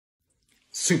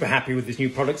Super happy with this new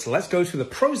product, so let's go through the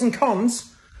pros and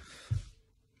cons.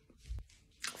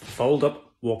 Fold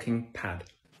up walking pad.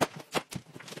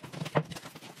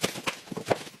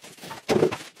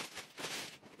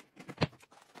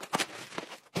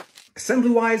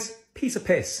 Assembly wise, piece of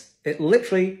piss. It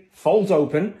literally folds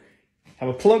open, have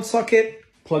a plug socket,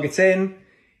 plug it in,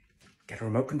 get a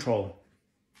remote control.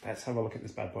 Let's have a look at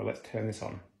this bad boy. Let's turn this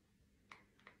on.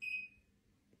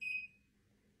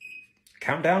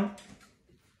 Countdown.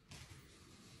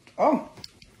 Oh.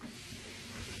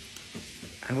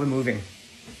 And we're moving.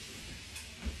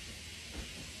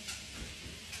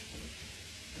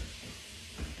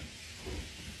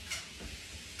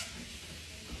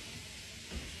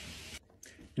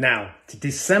 Now, to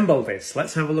disassemble this,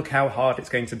 let's have a look how hard it's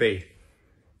going to be.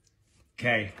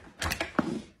 Okay,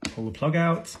 pull the plug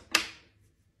out,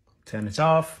 turn it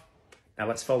off. Now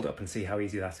let's fold it up and see how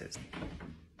easy that is.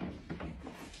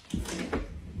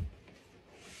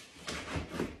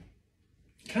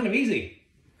 Kind of easy.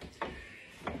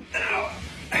 Now,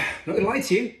 not gonna lie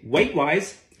to you,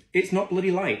 weight-wise, it's not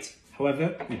bloody light.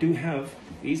 However, we do have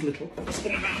these little,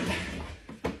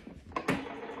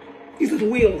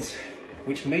 wheels,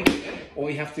 which make all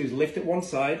you have to do is lift it one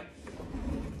side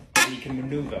and you can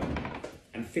maneuver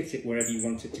and fit it wherever you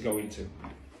want it to go into.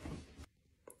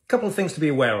 A couple of things to be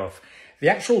aware of. The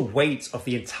actual weight of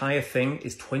the entire thing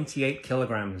is 28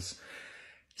 kilograms.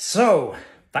 So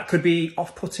that could be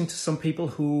off-putting to some people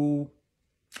who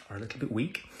are a little bit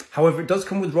weak. However, it does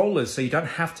come with rollers, so you don't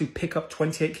have to pick up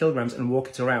 28 kilograms and walk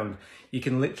it around. You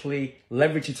can literally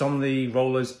leverage it on the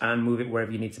rollers and move it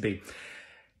wherever you need to be.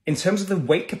 In terms of the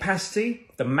weight capacity,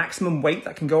 the maximum weight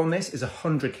that can go on this is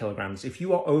 100 kilograms. If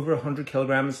you are over 100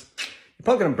 kilograms, you're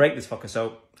probably going to break this fucker,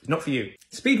 so it's not for you.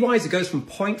 Speed-wise, it goes from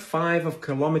 0.5 of a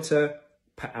kilometer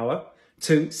per hour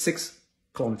to 6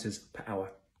 kilometers per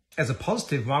hour. As a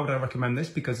positive, why would I recommend this?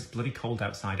 Because it's bloody cold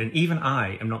outside, and even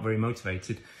I am not very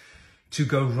motivated to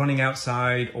go running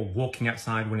outside or walking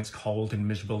outside when it's cold and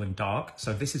miserable and dark.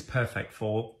 So this is perfect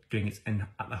for doing it in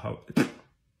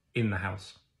the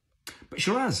house. But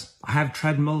sure as, I have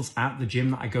treadmills at the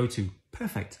gym that I go to.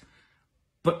 Perfect.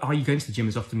 But are you going to the gym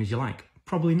as often as you like?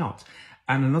 Probably not.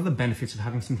 And another benefit of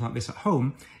having something like this at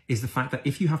home is the fact that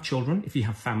if you have children, if you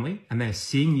have family, and they're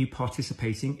seeing you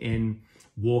participating in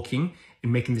walking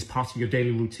and making this part of your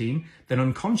daily routine, then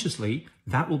unconsciously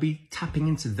that will be tapping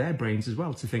into their brains as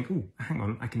well to think, oh, hang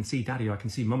on, I can see daddy or I can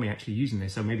see mummy actually using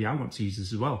this, so maybe I want to use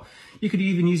this as well. You could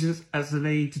even use it as a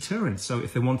deterrent. So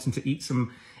if they're wanting to eat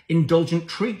some indulgent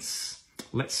treats,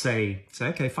 let's say,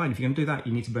 okay, fine, if you're going to do that,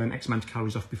 you need to burn X amount of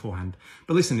calories off beforehand.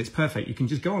 But listen, it's perfect. You can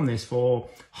just go on this for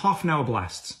half an hour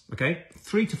blasts, okay?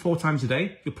 3 to 4 times a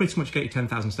day, you'll pretty much get your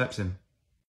 10,000 steps in.